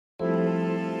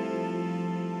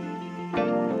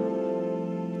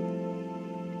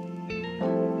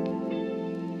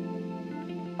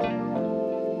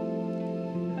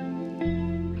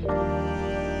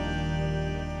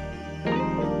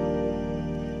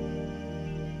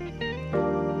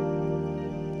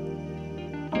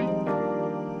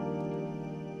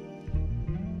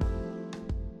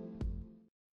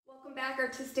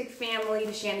artistic family,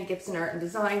 to Shannon Gibson Art and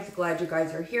Designs. Glad you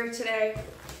guys are here today.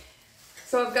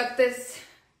 So I've got this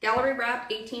gallery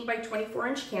wrap 18 by 24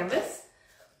 inch canvas.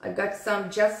 I've got some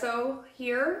gesso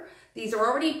here. These are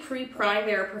already pre-primed.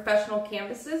 They are professional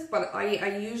canvases, but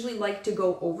I usually like to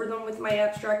go over them with my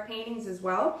abstract paintings as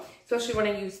well, especially when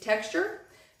I use texture.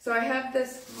 So I have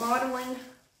this modeling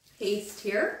paste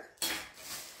here,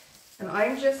 and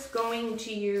I'm just going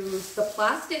to use the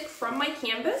plastic from my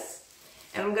canvas,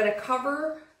 and I'm going to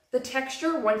cover the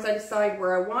texture once I decide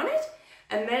where I want it,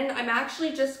 and then I'm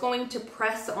actually just going to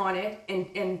press on it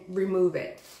and remove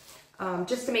it,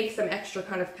 just to make some extra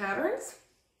kind of patterns.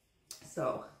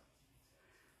 So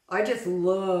I just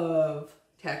love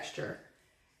texture,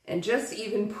 and just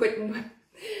even putting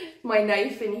my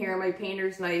knife in here, my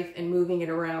painter's knife, and moving it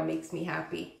around makes me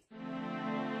happy.